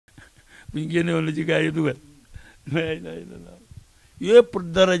buñ génne woon la ci gaa yi dugal la ilaha illallah yëpp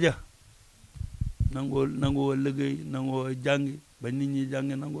daraja nangoo liggéey nangoo jàngi ba nit ñi jàng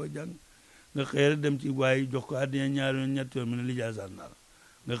nangoo jàng nga xëy rek dem ci waaye jox ko àddina ñaari yoon ñetti yoon mu ne lijaasaan naa la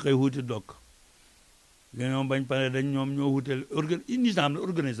nga xëy wuti dokk ñoom bañ pare dañ ñoom ñoo wutel islam la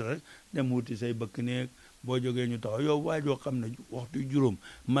organiser rek dem wuti say bëkk neeg boo jógee ñu taxaw yow waajoo xam ne waxtu juróom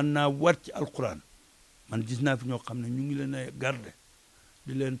mën naa war ci alquran man gis naa fi ñoo xam ne ñu ngi leen a garde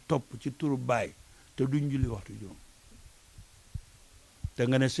di leen topp ci turu Baye te duñ julli waxtu juróom te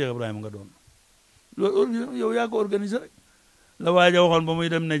nga ne Cheikh Ibrahima nga doon loolu yow yaa ko organiser rek la waaja waxoon ba muy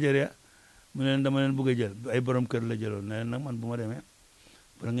dem Nigeria mu ne leen dama leen bëgg a jël ay borom kër la jëloon ne leen nag man bu ma demee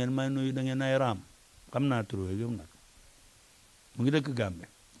pour ngeen may nuyu da ngeen ay raam xam naa turu yëpp nag mu ngi dëkk Gàmbe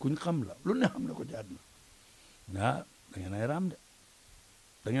kuñ xam la lu ne xam ne ko ci àdduna da ngeen ay raam de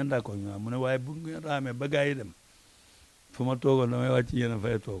da ngeen d'accord ñu mu ne waaye bu ngeen raamee ba gaa yi dem fu ma toogoon damay wàcc yéen a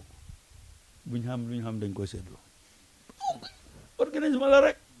fay toog buñ xam lu ñu xam dañ ko séddoo organisme la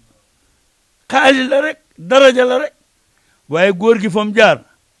rek xaalis la rek daraja la rek waaye góor gi fa mu jaar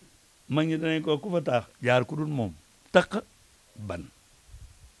mag ñi danañ ko ku fa taax jaar ku dul moom taq ban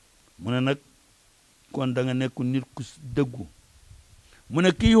mu ne nag kon da nga nekku nit ku dëggu mu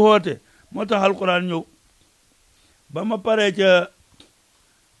ne kii xoote moo tax alquran ñëw ba ma paree ca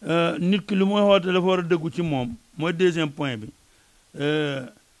nit ki lu muy xoote dafa war a dëggu ci moom mooy deuxième point bi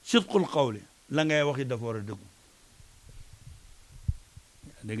sidqul qawli la ngay waxi dafa war a dëggu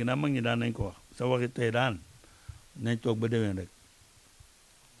dégg naa mag ñi daan nañ ko wax sa waxi tey daan nañ toog ba déwén rek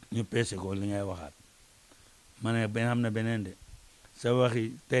ñu peese ko li ngay waxaat ma ne ben xam na beneen de sa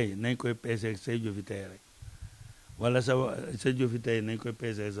waxi tey nañ koy peese say jëfi tey rek wala sa jëfi tey nañ koy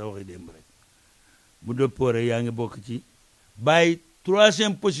peese sa waxi démb rek bu dëppoo rek yaa ngi bokk ci Baye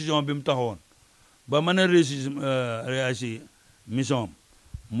troisième position bi mu taxawoon ba mën a réussir mission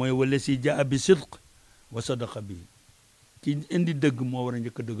mooy wala si jaa bi sidq wa sadaqa bi ki indi dëgg moo war a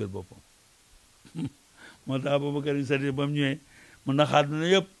njëkk a dëggal boppam moo tax Aboubacar Sadiq ba mu ñëwee mu naxaat na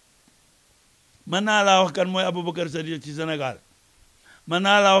yëpp mën naa laa wax kan mooy Aboubacar Sadiq ci Sénégal mën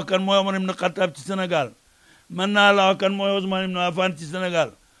naa laa wax kan mooy Omar ibn Khattab ci Sénégal mën naa laa wax kan mooy Ousmane ibn Affan ci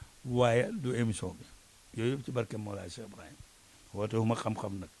Sénégal waaye du émission bi yooyu yëpp ci barke Mawlaay Cheikh Ibrahim woote wu ma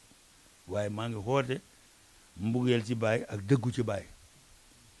xam-xam nag waaye maa ngi xoote mbugeel ci Baye ak dëggu ci Baye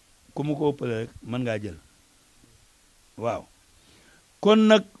ku mu ko ëppale rek mën ngaa jël waaw kon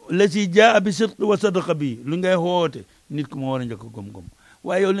nag la ci jaa bi sidq wa sadaqa bi lu ngay xoote nit ku ma war a njëkk gom-gom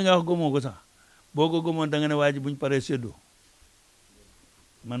waaye yow li nga wax gomoo ko sax boo ko gomoon da nga ne waa ji buñ paree séddoo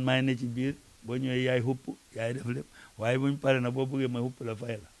man maay ne ci biir boo ñëwee yaay xupp yaay def lépp waaye buñ pare na boo bëggee ma xupp la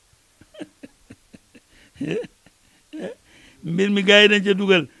fay la mbir mi gars yi dañ ca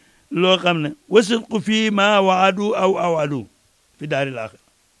dugal loo xam ne wa sidqu fii ma waadu aw awadu fi daaril axira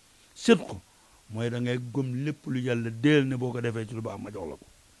sidqu mooy da ngay gëm lépp lu yàlla déel ne boo ko defee ci lu baax ma jox la ko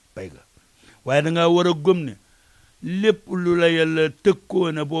pay ga waaye da ngaa war a gëm ne lépp lu la yàlla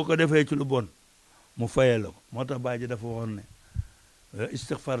tëkkoo ne boo ko defee ci lu bon mu fayee la ko moo tax baa ji dafa waxoon ne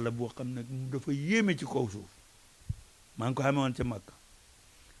istixfar la boo xam ne dafa yéeme ci kaw suuf maa ngi ko xamee woon ca Makka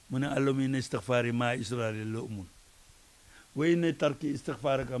mu ne allama inna istixfaari maa israari la umun wa inna tarki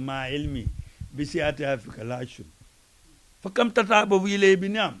istixfaaraka maa ilmi bi siyaati afika la ashun fa kam tataababu ilay bi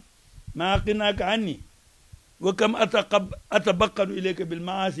niam maa qinaaka anni wa kam atabaqadu ilayka bil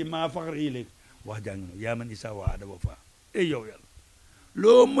maasi maa faxri ilayka wax jàng na yaa man isa waada wa faa ey yow yàlla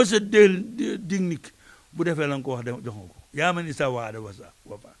loo mës a dig nit bu defee la nga ko wax jox nga ko yaa man isa waada wa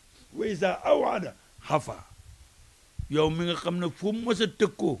faa wa isa awaada xafa yow mi nga xam ne fu mës a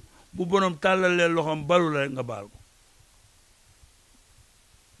tëkkoo bu borom tàllalee loxoom balu la rek nga baal ko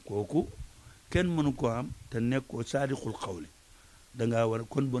kooku kenn mënu ko am te nekkoo saadiqul xawli da ngaa war a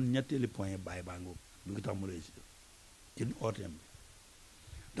kon bon ñetteeli point Baye baa ngoog lu ngi tax mu réussir ci ooteem bi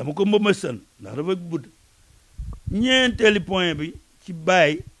dama ko mbëmëstan ndax dafa gudd ñeenteeli point bi ci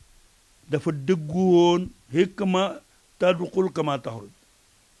Baye dafa dëggu woon hikma tadxul kama taxruj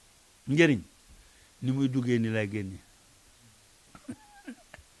njëriñ ni muy duggee ni lay génne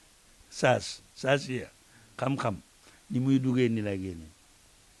saas ya xam-xam ni muy duggee ni lay génne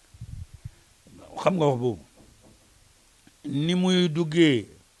xam nga wax boobu ni muy duggee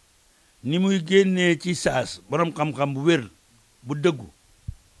ni muy génnee ci saas borom xam-xam bu wér bu dëggu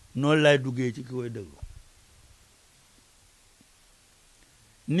noonu lay duggee ci ki koy dëggu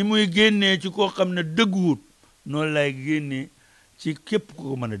ni muy génnee ci koo xam ne dëgguwut noonu lay génnee ci képp ku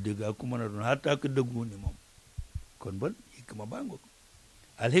ko mën a dégg ak ku mën a doon hatta que dëgguwut ni moom kon bon hikma baa ngoog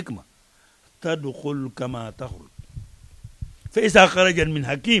al hikma tadxul kama taxruj fa isa xarajat min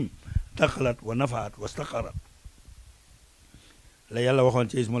hakim daxalat wa nafaat wa staqarat la yàlla waxoon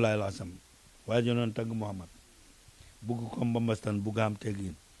ci ismullahi al-azam waaye jonoon tagg Mouhamet bugg ko mbambastan bugg am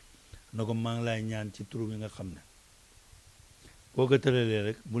teggin na ko maa ngi lay ñaan ci tur bi nga xam ne boo ko tëralee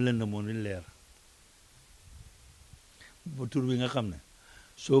rek bu leen moon di leer bu tur bi nga xam ne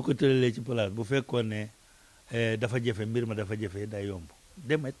soo ko tëralee ci place bu fekkoon ne dafa jafe mbir ma dafa jafe day yomb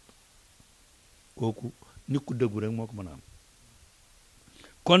demet kooku nit ku dëggu rek moo ko mën a am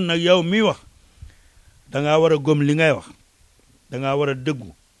kon nag yow mi wax dangaa war a gëm li ngay wax dangaa war a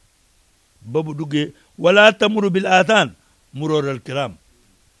dëggu ba bu duggee wala tamuru bil ataan muróoral kiram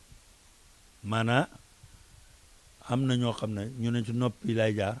maanaa am na ñoo xam ne ñu ne ci noppi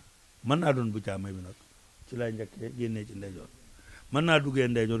lay jaar mën naa doon bu càmmoñ bi nag ci lay njëkkee génnee ci ndeyjoor mën naa duggee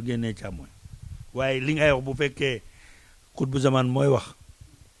ndeyjoor génnee càmmoñ waaye li ngay wax bu fekkee xut bu zaman mooy wax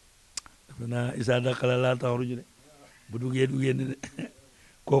dafa naa isa daqala laa taxaruju de bu duggee du génn de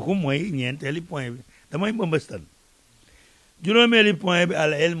kooku mooy ñeenteeli point bi damay mbambastan juróomeeli point bi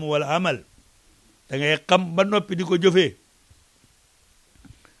al ilm wala amal da ngay xam ba noppi di ko jëfee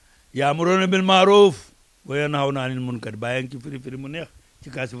yaamuroona bil maaruf wa yanhawna anil munkar bàyyi ngi ci firi mu neex ci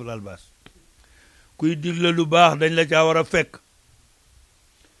kaasiful albaas kuy digle lu baax dañ la caa war a fekk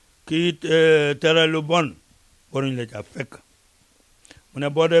kii tere lu bon waruñ la caa fekk mu ne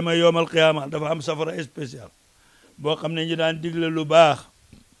boo demee yoomal qiyaama dafa am safara spécial boo xam ne ñu daan digle lu baax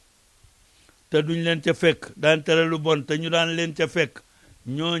te duñ leen ca fekk daan tere lu bon te ñu daan leen ca fekk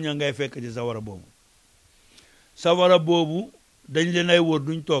ñooña ngay fekk ci safara boobu dañ leen ay wër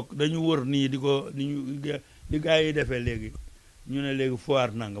duñ toog dañu wër nii di gaa yi defee léegi ñu ne léegi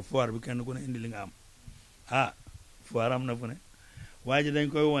foire nanga foire bi kenn ku ne indi li nga am foire am na fu ne waa ji dañ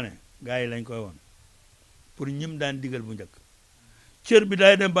koy wone gaa yi lañ koy won pour ñim daan digal bu njëkk cër bi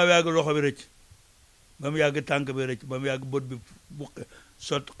day dem ba mu yàgg loxo bi rëcc ba mu yàgg tànk bi rëcc ba mu yàgg bët bi buqe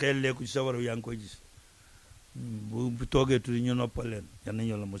sot xel leeku ci safara bi yaa ngi koy gis bu toogee tuuti ñu noppal leen yan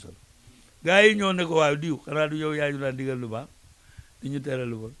nañu la musal gaa yi ñoo ne ko waaw diw xanaa du yow yaa ñu daan digal lu baax di ñu tere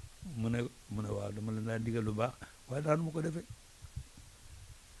lu bon mu ne waaw dama leen daan digal lu baax waaye daanu ma ko defee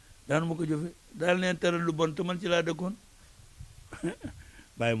daanu ma ko jëfe daal leen tere lu bon te man ci laa dëkkoon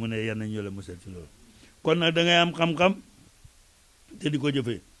bàyyi mu ne yan nañu la musal ci loolu kon nag da ngay am xam-xam te di ko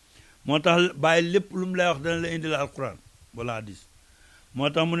jëfee moo tax bàyyi lépp lu mu lay wax dana la indi la alquran wala hadis moo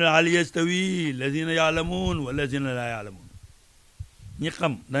tax mu ne hal yastawi lazina yaalamuun wa lazina laa yaalamuun ñi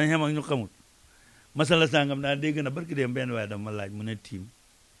xam dana xem ak ñu xamul masala sàngam daa dégg na barki dem benn waaye dama ma laaj mu ne tiim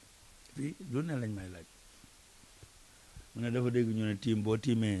fii lu ne lañ may laaj mu ne dafa dégg ñu ne tiim boo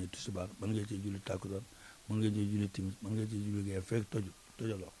tiimee tusubaar mën nga ci julli tàkkusaan mën nga ci julli timis mën nga ci julli gee fekk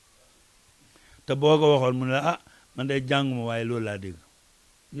tojaloo te boo ko waxoon mu ne la man day jànguma waaye loolu laa dégg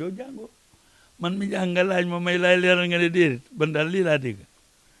yow jàngoo man mi jàng nga laaj ma may laay leeral nga ne déedéet ban daal lii laa dégg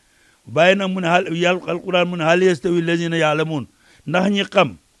bàyyi nag mu ne alquran mu ne hal yastawi lazina yaalamuun ndax ñi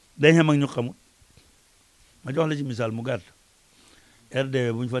xam day xem ak ñu xamul ma jox la ci misaal mu gàtt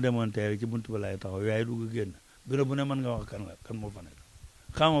RDW bu ñu fa demoon tey rek ci buntu ba laay taxaw yaay dugg génn bureau bu ne mën nga wax kan moo fa nekk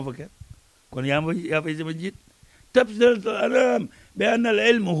xamoo fa kenn kon yaa fay sama jiit tabsiratul anam bi anna al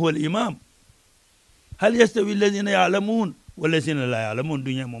ilmu huwa al imam hal yastawi allazina yaalamuun wallazina laa yaalamuun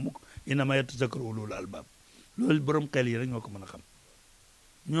du ñee moom innama yatazakkaru ulul albab loolu borom xel yi rek ñoo ko mën a xam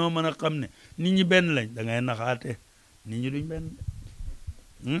ñoo mën a xam ne nit ñi benn lañ da ngay naxaate nit ñi duñ benn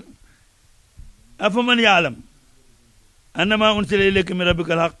afa man yaalam annama unsila ilayka min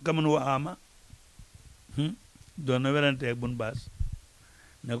rabbika alhaq kaman huwa ama doon na weranteeg bun baas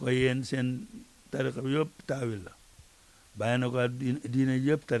ne ko yéen seen tariqa bi yëpp taawil la bàyyi na ko diine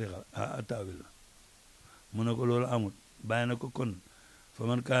yëpp tariqa taawil la mu ne ko loolu amul bàyyi na ko kon fa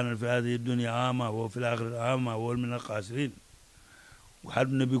man kaana fi hadihi dunia ama wa fi l axirati ama wa min alxaasirin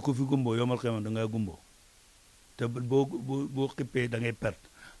àdduna bi ku fi gumbo yomal xiyama da ngay gumbo te boo xippee da ngay perte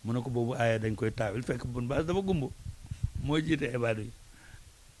mu ne ko boobu aaya dañ koy taawil fekk bun baas dafa gumbo mooy jiite ibaadu yi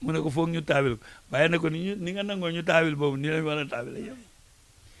mu ne ko foog ñu taawil ko bàyyi na ko ni nga nangoo ñu taawil boobu ni lañ war a taawil yëpp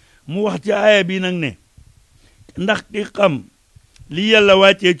mu wax ci aaya bi nag ne ndax ki xam li yàlla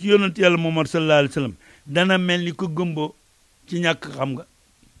wàccee ci yonent yàlla Muhammad sallallahu alayhi wa sallam dana mel ni ko gumbo ci ñàkk xam nga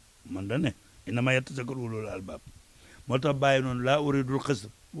man da ne innama yatazakkaru ulul albaab moo tax bàyyi noonu laa uridul xës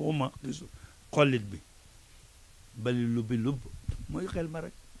waxuma gisu xollit bi bali lubbi lubb mooy xel ma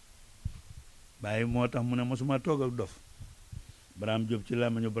rek bàyyi moo tax mu ne mosuma toog ak dof Baraam Jóob ci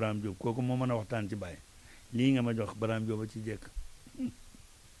làmmiñu Baraam Jóob kooku moo mën a waxtaan ci bàyyi lii nga ma jox Baraam Jóob a ci jekk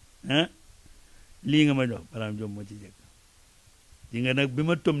lii nga ma jox Baraam Jóob moo ci jekk yi nga nag bi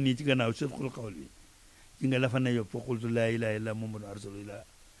ma tom nii ci gannaaw sidqul xawl bi yi nga la fa ne yob fa qultu laa ilaaha illa muhammadu rasulullah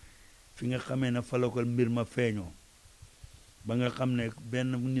fi nga xamee ne falakal mbir ma feeñoo ba nga xam ne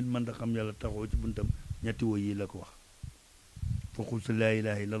benn nit mën ta xam yàlla taxaw ci buntam ñetti woy yi la ko wax fa qultu laa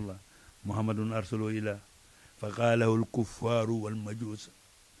ilaha illa allah muhammadun arsalu ila fa qaalahu alkuffaaru walmajuus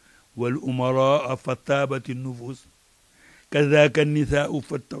walumaraa fa taabati nufus kadaaka nisaau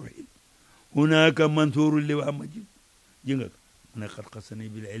fa tawxid hunaaka mansuuru liwaa majid ji nga mu ne xat xasani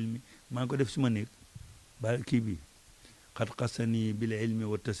bil ilmi maa ngi ko def suma néeg ba kii bi xat xasani bil ilmi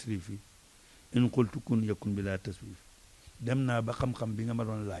wa tasrifi in qultu kun yakun bila taswif dem naa ba xam-xam bi nga ma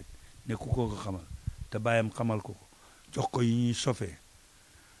doon laaj ne ku ko xamal te bàyyam xamal ko jox ko yi ñuy sofee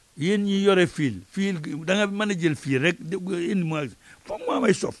yéen ñi yore fiil da nga mën a jël fiil rek indi mu foog mu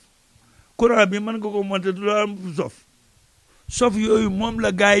amay sof courant bi mën nga ko monter du la am sof yooyu moom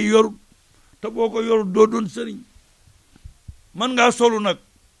la gars yi yor te boo ko yor doo doon sëriñ mën ngaa solu nag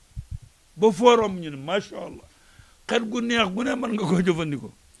ba foorom ñu ne macha allah xet gu neex gu ne mën nga ko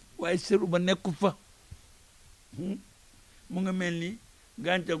jëfandikoo waaye seru ba nekku fa mu nga mel ni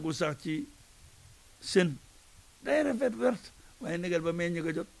gàncax gu sax ci sën day rafet vert waaye negal ba meññ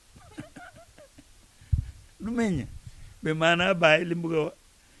ko jot du meññ ba maanaa bàyyi li mu bëgg a wax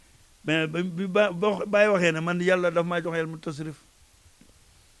mais bi bàyyi waxee ne man yàlla daf maa jox yàlla mu tasrif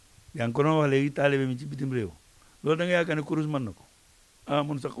yaa ngi ko doon wax léegi taalibe mi ci bitim réew loolu da nga yaakaar ne kurus mën na ko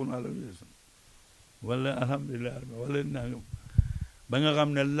mun saqun ala wala alhamdulilah wala nangam ba nga xam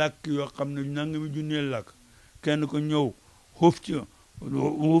ne làkk yoo xam ne nangami junnee làkk kenn ko ñëw xuuf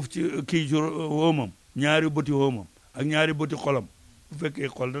ci kii ci hoomam ñaari bëti hoomam ak ñaari bëti xolam bu fekkee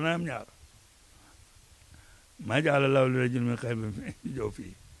xol dana am ñaar maa jaala law li rajul min xayrin fi jow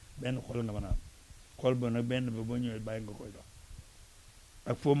fii benn xol nga mën a am xol ba nag benn ba boo ñëwee bàyyi nga koy jox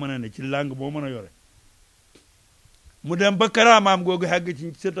ak foo mën a ne ci langue boo mën a yore mu dem ba karaamaam googu xàgg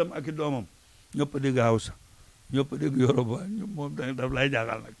ci sëtam ak i doomam ñëpp a dégg Hausa ñëpp a dégg Yoruba moom daf lay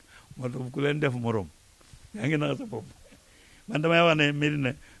jaaxal nag moo tax ku leen def morom yaa ngi nax sa bopp man damay wax ne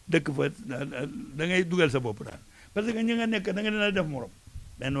Medina dëkk fa da ngay dugal sa bopp daal parce que ñi nga nekk da nga dina def morom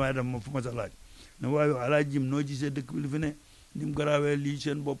benn waaye daf ma fu ma sa laaj ne waaye alaa Djim noo gisee dëkk bi li fi ne ni mu garaawee lii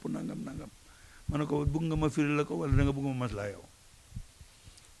seen bopp nangam ma ne ko bëgg nga ma firil la ko wala da nga bëgg ma maslaa yow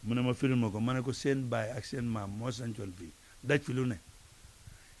mu ne ma firil ma ko ma ne ko seen baay ak seen maam moo sancoon fii daj fi lu ne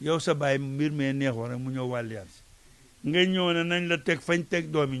yow sa baay mbir mee neex wax rek mu ñëw wàlliyaan si nga ñëw ne nañ la teg fañ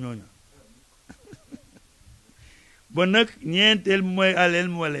teg doomi ñooñu ba nag ñeenteel mooy al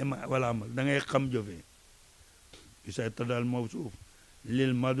ilm wala amal da ngay xam jëfee isa tadal mawsuuf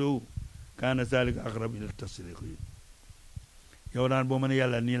lil madu kaana zalika aqrab ila tasriq yi yow daan boo mën a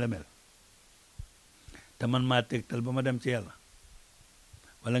yàlla nii la mel te man maa tegtal ba ma dem ci yàlla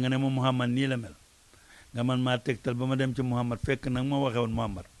wala nga ne ma Muhammad nii la mel nga man maa tegtal ba ma dem ci Muhammad fekk nag ma waxee woon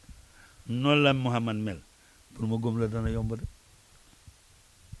Muhammad noonu la Muhammad mel pour ma gëm la dana yomb de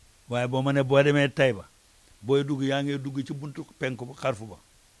waaye boo ma ne boo demee Tayba booy dugg yaa ngi dugg ci buntu penku ba xarfu ba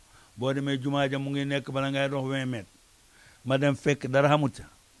boo demee jumaa ja mu ngi nekk bala ngay dox 20 mètres ma dem fekk dara xamut ca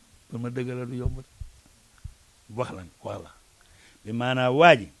pour ma dëgg la du yomb de wax la bi maanaam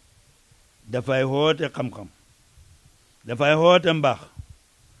waa ji dafay xoote xam-xam dafay xoote mbaax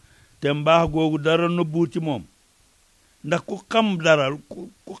te mbaax googu dara nëbbuut ci moom ndax ku xam dara ku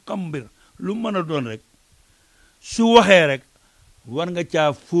xam mbir lu mën a doon rek su waxee rek war nga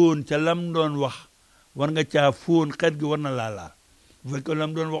caa fóon ca lam doon wax war nga caa fóon xet gi war na laal bu fekkee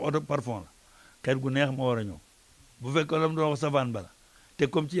lam doon wax oto parfum la xet gu neex moo war a ñëw bu fekkee lam doon wax savane bala te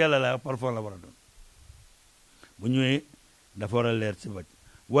comme ci yàlla la parfum la war a doon bu ñëwee dafa war a leer ci baj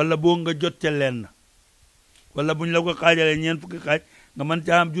wala boo nga jot ca lenn wala bu ñu la ko xaajalee ñeent fukki xaaj nga mën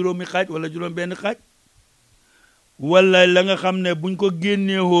caa am juróomi xaaj wala juróom benn xaaj wala la nga xam ne buñ ko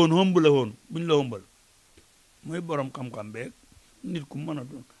génnee woon xëmb la woon buñ la xëmbal mooy borom xam-xam beeg nit ku mën a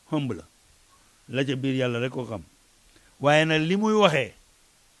doon xëmb la ca biir yàlla rek ko xam waaye nag li muy waxee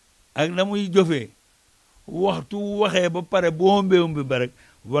ak na muy jëfee waxtu waxee ba pare boo xëmbee ba rek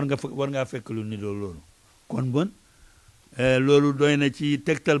war ngaa fekk lu ni loolu kon bon loolu doy na ci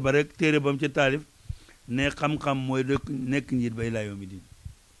tegtal ba rek téere bam ci taalif ne xam-xam mooy nekk njiit bay laa yoomi din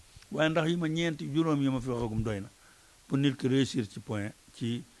waaye ndax yi ma ñeenti juróom yi ma fi waxagum doy na pour nit ki réussir ci point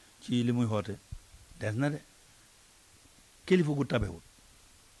ci li muy xoote des na de kilifa gu tabewul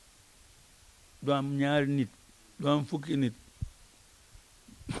doo am ñaari nit doo am fukki nit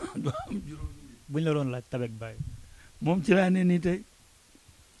doo am juróom nit buñ la doon laaj tabek Baye moom ci laa ne nii tey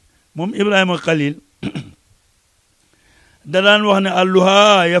moom Ibrahima Khalil da daan wax ne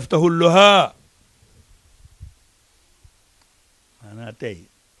alluha yaftahu luha maanaam tey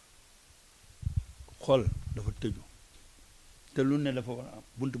xol dafa tëju te lu ne dafa war a am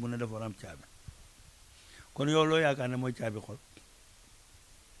bunt bu ne dafa war a am caabi kon yow loo yaakaar ne mooy caabi xol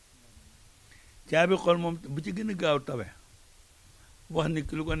caabi xol moom bu ci gën a gaaw tabe wax ni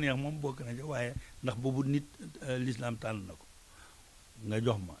ki lu ko neex moom bokk na ci waaye ndax boobu nit l'islam tànn na ko nga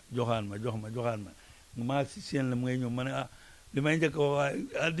jox ma joxaan ma maa si seen la mu ngay ñëw ma ne li may njëkk wax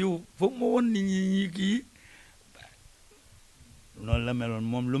waaye diw foog ma woon nit ñi kii noonu la meloon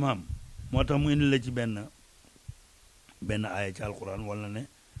moom lu ma am moo tax mu indi la ci benn aaya ci alquran wala ne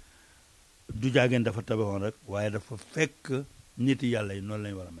du jaageen dafa tabaxoon rek waaye dafa fekk nit yàlla yi noonu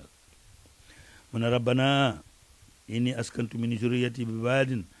lañu war a mel mu ne rabbana inni askantu min zurriyati bi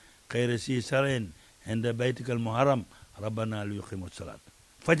waadin xayra si sarain inda baytikal muharram rabbana li yuqimu salaat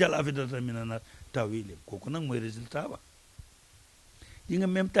fajal afidatan mina nas tawile kooku nag mooy résultat ba yi nga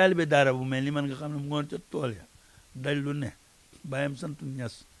même taalibe daara bu mel ni man nga xam ne mu ngoon ca tool ya daj lu ne bàyyam santu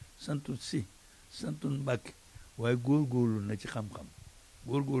Niass santu si santu Mbàkke waaye góorgóorlu na ci xam-xam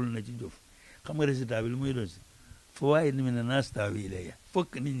góorgóorlu na ci jëf xam nga résultat bi lu muy doon si fa waaye ni mina nas tawile ya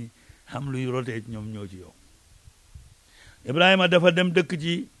fokk nit ñi xam luy rotee ci ñoom ñëw ci yow Ibrahima dafa dem dëkk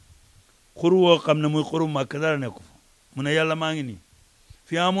ci xur woo xam ne muy xuru Màkk dara nekku fa mu ne yàlla maa ngi nii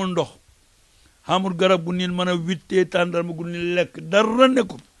fi amul ndox amul garab gu nit mën a wittee tàndarma gu nit lekk dara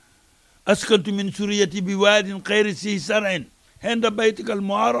nekkul askantu min suriyati bi waadin xayri si sarain inda baytikal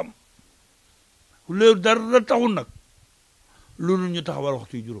muharram léeru dara taxul nag loolu ñu taxawal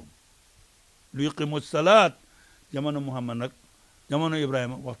waxtu juróom lu yuqimu salaat jamono Muhammad nag jamono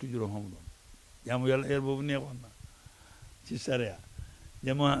Ibrahima waxtu juróom xamu doon jaamu yàlla heure boobu neexoon na ci sariya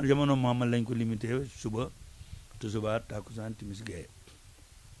jamono Muhammad lañ ko limité suba tusubaar takusaan timis gaye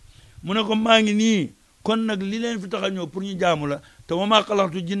mu ne ko maa ngi nii kon nag li leen fi tax a ñëw pour ñu jaamu la te wa maa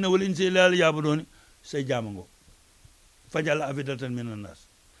xalaqtu jinna wal insa illa liya'buduun say jaama ngo fajal afidatan mina naas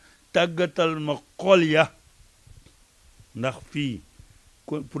tàggatal ma xol ya ndax fii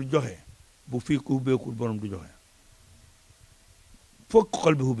pour joxe bu fii ku hubbeekul borom du joxe fokk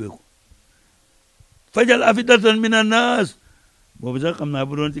xol bi hubbeeku fajal afidatan mina naas boobu sax xam naa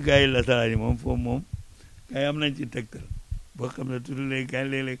bu doon ci gaa yi la salaani moom foofu moom gaa yi am nañ ci tegtal boo xam ne tudd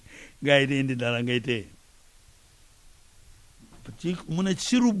léeg-léeg gaa yi di indi dara ngay téye ci mu ne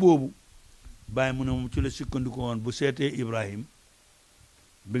siru boobu Baye mu ne moom ci la sukkandiku woon bu seetee Ibrahim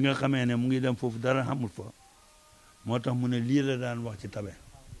bi nga xamee ne mu ngi dem foofu dara xamul fa moo tax mu ne lii la daan wax ci tabe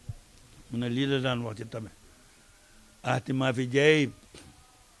mu ne lii la daan wax ci tabe ahti maa fi jayib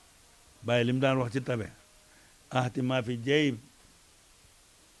Baye li mu daan wax ci tabe ahti maa fi jayib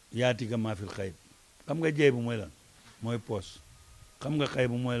yaati ka maa fi xayib xam nga jayib mooy lan mooy poos xam nga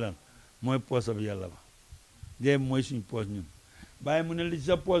xayib mooy lan mooy poosab yàlla ba jayib mooy suñ poos ñun Baye mu ne li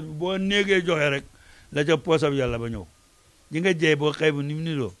sa poos bi boo néegee joxe rek la ca poosab yàlla ba ñëw ji nga jayib boo xayib ni mu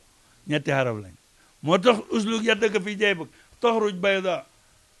niroo ñetti xaraf lañ moo tax usluk yadda ka fi jayib taxruj bayda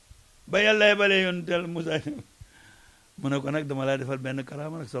ba yàlla yebalee yoon tel Musaa mu ne ko nag dama laa defal benn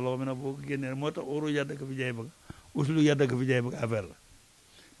karaama nag sa loxo mi nag boo ko génnee moo tax uruj yadda ka fi jayib usluk yadda ka fi jayib affaire la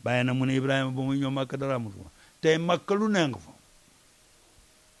Baye nag mu ne Ibrahima ba muy ñëw Makka dara amul fa tey Makka lu ne nga fa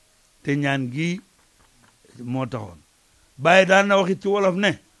te ñaan gi moo taxoon Baye daan na waxit ci wolof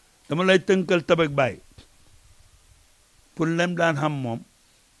ne dama lay tënkal tabek Baye pour lem daan xam moom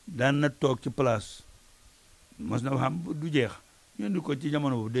daan na toog ci place mos na xam du jeex ñu indi ko ci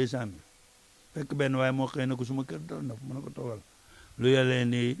jamono boobu 200 000 fekk benn waaye moo xëy na ko suma kër dara na mën na ko toogal lu yàlla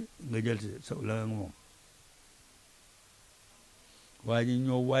ni nga jël si sa la nga moom waa ji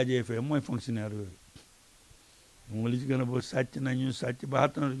ñëw waajee fee mooy fonctionnaire yooyu moom li ci gën a ba sàcc nañu sàcc ba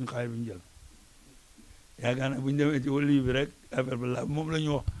xatt na duñu xaay bi ñu jël yaakaar naa bu ñu demee ci wàllu bi rek affaire bi la moom la ñu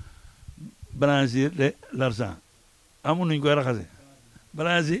wax blanchir de l'argent amul nuñ koy raxase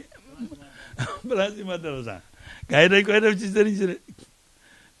blanchiment de l'argent gars yi dañ koy def ci sëriñ si de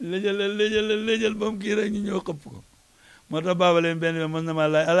léjal ba mu kii rek ñu ñëw xëpp ko moo tax baaba leen benn bi mos na maa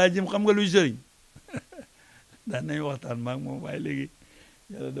laaj alaa jim xam nga luy sëriñ daan nañ waxtaan maak moom waaye léegi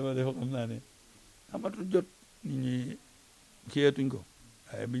yàlla dama def xam naa ne amatul jot nit ñi kiyeetuñ ko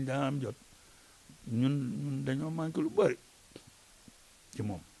waaye biñu daan am jot ñun dañoo manqué lu bëri ci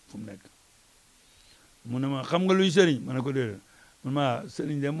moom fu mu nekk mu ne ma xam nga luy sëriñ ma ne ko déedéet man ma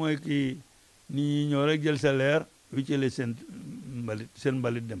sëriñ de mooy kii nit ñi ñëw rek jël sa leer wiccale seen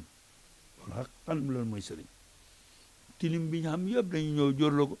mbalit dem loolu xam loolu mooy sëriñ tilim bi ñu xam yëpp dañu ñëw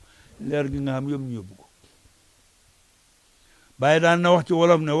jóorloo ko leer gi nga xam yëpp ñu yóbbu ko Baye daan na wax ci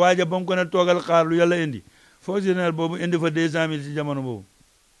wolof ne waaja ba mu ko ne toogal xaar lu yàlla indi fonctionnaire boobu indi fa 200 000 ci jamono boobu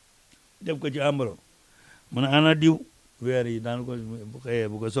def ko ci ambalo mu ne ana diw weer yi daan ko bu xëyee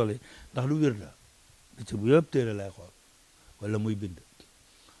bu ko sole ndax lu wér la ci bu yëpp téere lay xool wala muy bind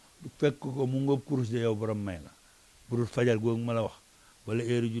fekk ko mu ngóob kurus de yow borom may la burul fajal googu ma la wax wala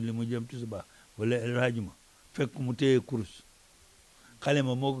heure julli mu jëm tisbaar wala heure ajuma fekk mu téye kurus xale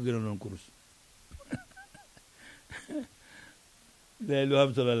ma moo ko gën a doon kurus léegi lu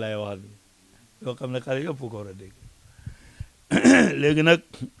am solo lay waxal bi yoo xam ne xale yëpp ko war a dégg léegi nag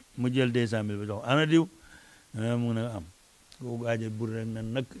mu jël 200 000 ba jox ana diw mu ne am kooku aaje bur rek na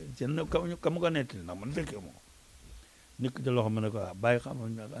nag seen kam ko nettali ndax man fekkee moo nit ki ci loxo mu ne ko bàyyi xam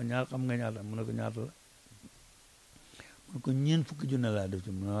nga ñaata mu ne ko ñaata la mu ne ko ñeent fukki junne laa def ci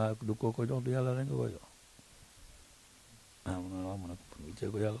mu ne waa du ko jox du yàlla rek nga ko jox mu ne waaw mu ne ko cee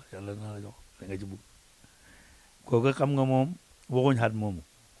ko yàlla na la jox da nga ci bugg kooku xam nga moom waxuñ xat moomu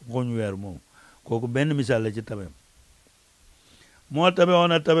waxuñ weer moomu kooku benn misaal la ci tabeem moo tabe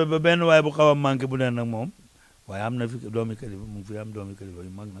woon a tabe ba benn waaye bu xaw a manqué bu leen nag moom waaye am na fi doomi kilifa mu ngi fi am doomi kilifa yu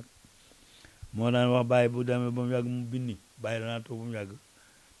mag nag moo daan wax Baye bu demee ba mu yàgg mu binni Baye danaa toog ba mu yàgg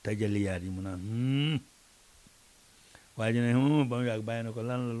tajaliyaat yi mu naan waaye ji ne ba mu yàgg Baye ne ko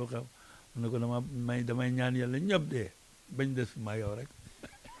lan la lu xew mu ne ko damay ñaan yàlla ñëpp dee bañ des fi maa yow rek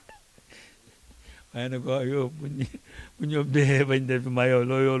waaye ne ko yow bu ñëpp dee bañ des fi maa yow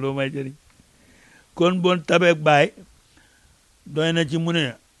loo may jëriñ kon bon tabeeg Baye doy na ci mu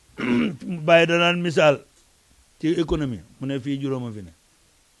ne Baye danaan misaal ci économie mu ne fii juróoma fi ne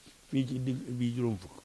fii ci digg bii juróom fukk